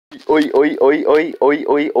oi, oi, oi, oi, oi,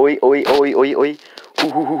 oi, oi, oi, oi, oi, oi.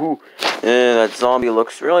 That zombie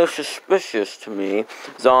looks really suspicious to me.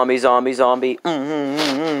 Zombie, zombie, zombie.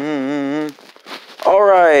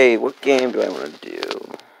 Alright, what game do I want to do?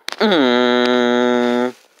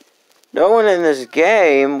 No one in this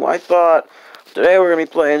game? I thought today we're going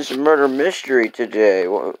to be playing some murder mystery today.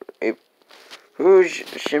 Who's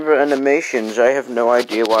Shimba Animations? I have no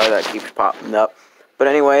idea why that keeps popping up. But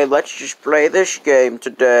anyway, let's just play this game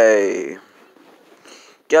today.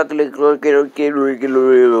 Why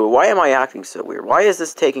am I acting so weird? Why is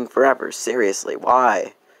this taking forever? Seriously,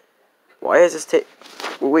 why? Why is this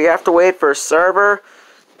we have to wait for a server?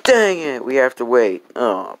 Dang it, we have to wait.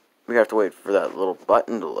 Oh, we have to wait for that little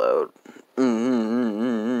button to load.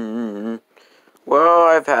 Well,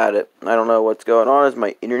 I've had it. I don't know what's going on. Is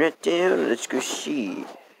my internet down? Let's go see.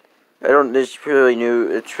 It's really new.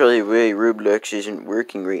 It's really Roblox isn't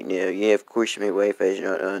working right now. Yeah, of course my Wi-Fi is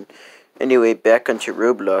not on. Anyway, back onto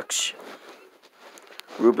Roblox.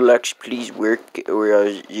 Roblox, please work. Or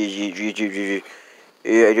I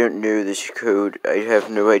don't know this code. I have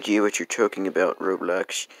no idea what you're talking about,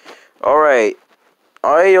 Roblox. Alright.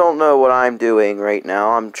 I don't know what I'm doing right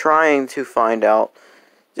now. I'm trying to find out.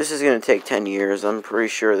 This is going to take 10 years. I'm pretty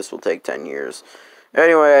sure this will take 10 years.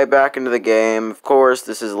 Anyway, back into the game. Of course,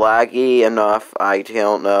 this is laggy enough. I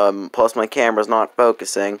don't know. Plus, my camera's not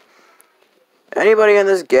focusing. Anybody in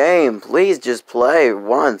this game, please just play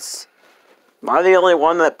once. Am I the only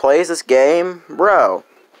one that plays this game? Bro.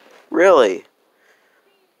 Really?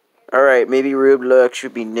 Alright, maybe Roblox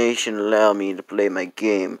should be nice and allow me to play my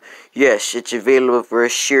game. Yes, it's available for a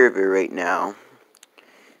server right now.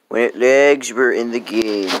 When it lags, we're in the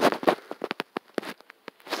game.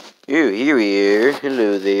 Ooh, here we are.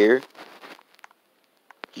 Hello there.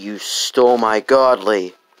 You stole my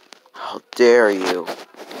godly. How dare you?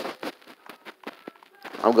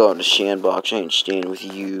 I'm going to Sandbox. I ain't staying with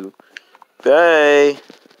you. Bye.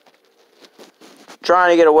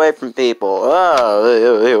 Trying to get away from people.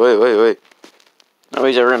 Oh, wait.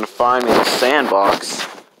 Nobody's ever going to find me in the Sandbox.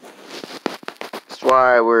 That's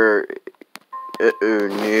why we're... Uh-oh,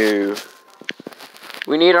 no.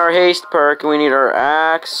 We need our haste perk, and we need our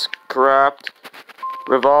axe, corrupt,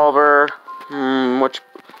 revolver. I'm gonna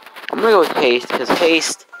go with haste, because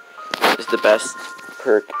haste is the best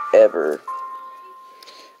perk ever.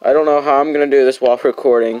 I don't know how I'm gonna do this while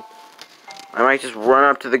recording. I might just run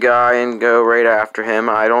up to the guy and go right after him.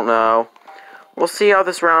 I don't know. We'll see how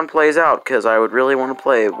this round plays out, because I would really want to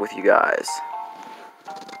play it with you guys.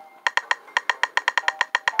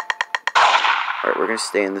 Alright, we're gonna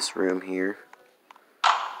stay in this room here.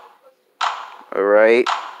 Alright.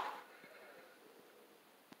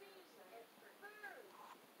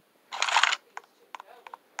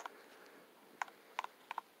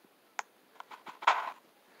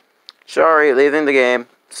 Sorry, leaving the game.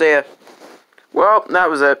 See ya. Well, that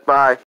was it. Bye.